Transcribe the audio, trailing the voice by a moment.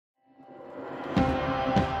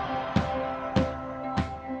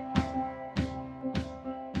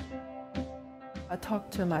I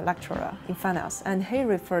talked to my lecturer in finance and he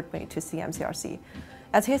referred me to CMCRC.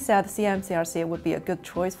 As he said, CMCRC would be a good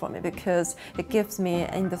choice for me because it gives me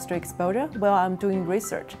industry exposure while I'm doing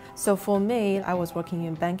research. So for me, I was working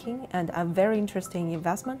in banking and I'm very interested in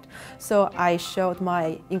investment. So I showed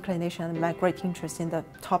my inclination and my great interest in the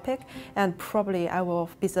topic, and probably I will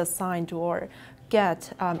be assigned or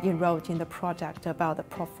get enrolled in the project about the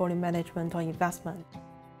portfolio management or investment.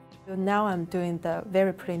 So now I'm doing the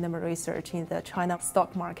very preliminary research in the China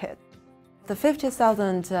stock market. The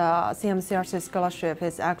 50,000 CMCRC scholarship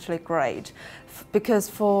is actually great because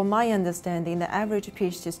for my understanding, the average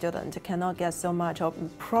PhD student cannot get so much, or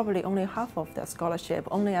probably only half of the scholarship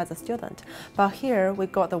only as a student. But here we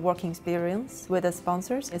got the working experience with the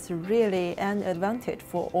sponsors. It's really an advantage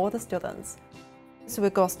for all the students. So we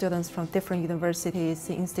got students from different universities,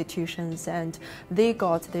 institutions, and they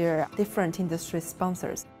got their different industry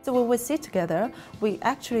sponsors. So when we sit together, we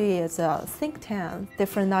actually, as a think tank,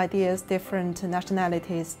 different ideas, different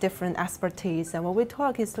nationalities, different expertise, and when we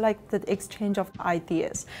talk, it's like the exchange of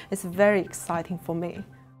ideas. It's very exciting for me.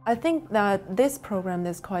 I think that this program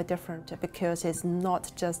is quite different because it's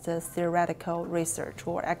not just a theoretical research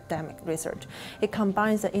or academic research. It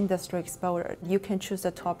combines the industry exposure. You can choose a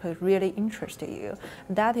topic really interests you.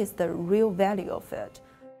 That is the real value of it.